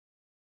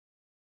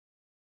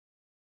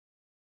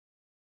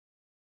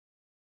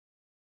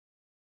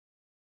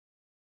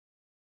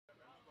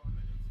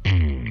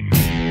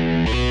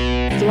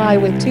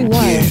FLYY with 2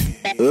 Y's.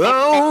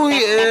 Oh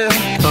yeah,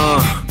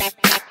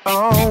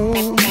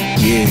 oh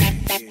yeah,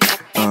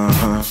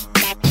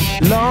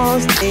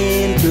 lost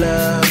in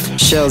love.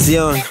 Shells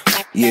Young,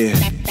 yeah.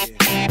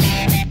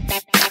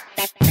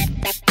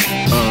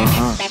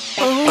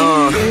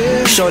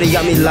 Shorty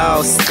got me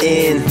lost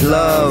in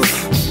love.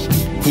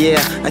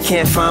 Yeah, I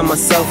can't find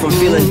myself, I'm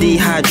feeling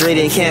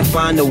dehydrated and can't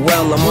find the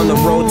well. I'm on the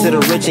road to the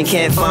rich and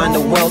can't find the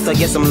wealth. I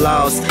guess I'm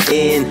lost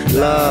in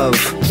love.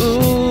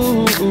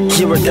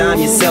 You're a dime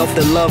yourself,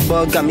 the love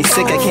bug got me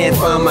sick, I can't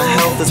find my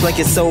health. It's like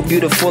you're so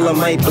beautiful, I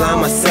might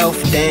blind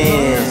myself.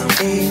 Damn,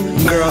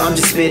 girl, I'm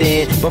just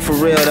spitting, but for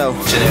real though,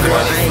 girl, I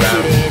ain't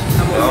kidding.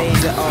 I'm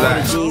amazed at all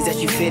the jeans that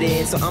you fit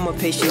in, so I'ma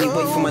patiently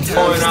wait for my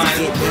time just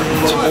to get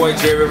in. It's your boy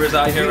Jarvis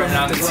out here right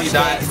now, the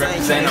T-Dot,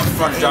 representing up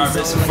front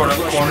Jarvis in front of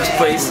the Corners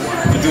Place.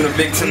 We're doing it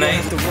big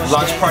tonight.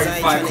 Launch Party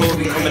FLYY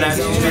clothing coming at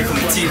you straight from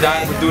the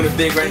T-Dot. We're doing it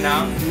big right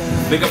now.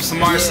 Big up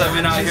Samar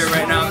 7 out here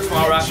right now,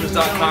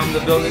 smallrappers.com in the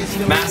building.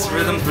 Massive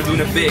Rhythms, we're doing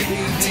it big.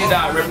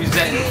 T-Dot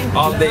representing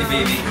all day,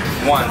 baby.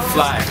 One,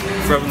 fly,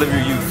 forever live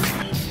your youth.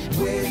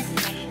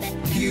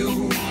 With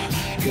you,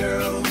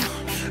 girl.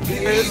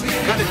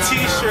 Got the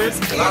t-shirts,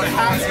 got the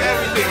hats,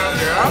 everything on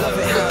there, huh?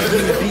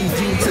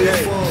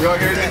 Y'all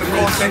hear this?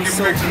 Cool second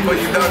picture, but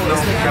you don't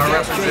know. Y'all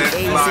represent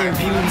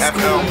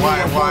FLYY,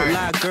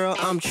 FLYY. Girl,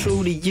 I'm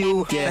true to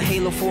you. A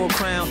halo for a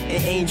crown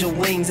and angel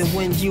wings. And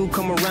when you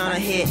come around, I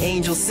hear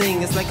angels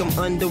sing. It's like I'm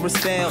under a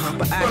spell,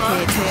 but I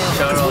can't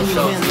tell. Cause when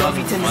you in love,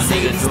 you tend to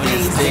say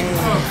these things.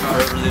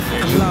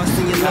 I'm lost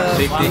in your love.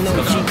 I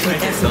know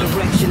GPS in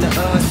direction of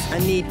us. I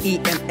need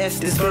EMS.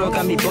 This girl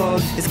got me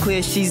bugged. It's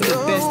clear she's the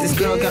best. This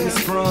girl got me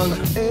sprung.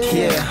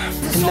 Yeah,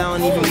 and I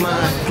don't even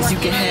mind. Cause you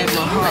can have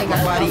my heart,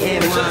 my body,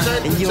 and mind.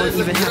 And you don't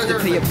even have to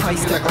pay a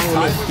price to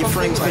own it. Your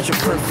frame's picture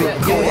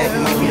perfect. Kodak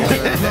moment.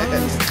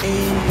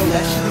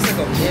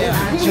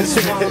 I just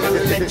wanna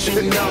let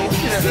you know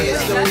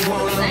there's no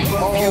one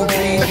above you,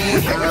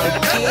 baby.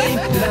 I'm in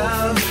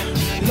love,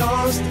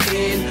 lost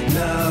in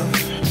love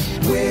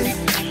with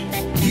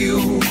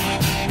you,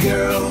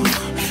 girl,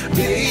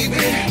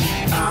 baby.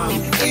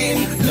 I'm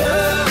in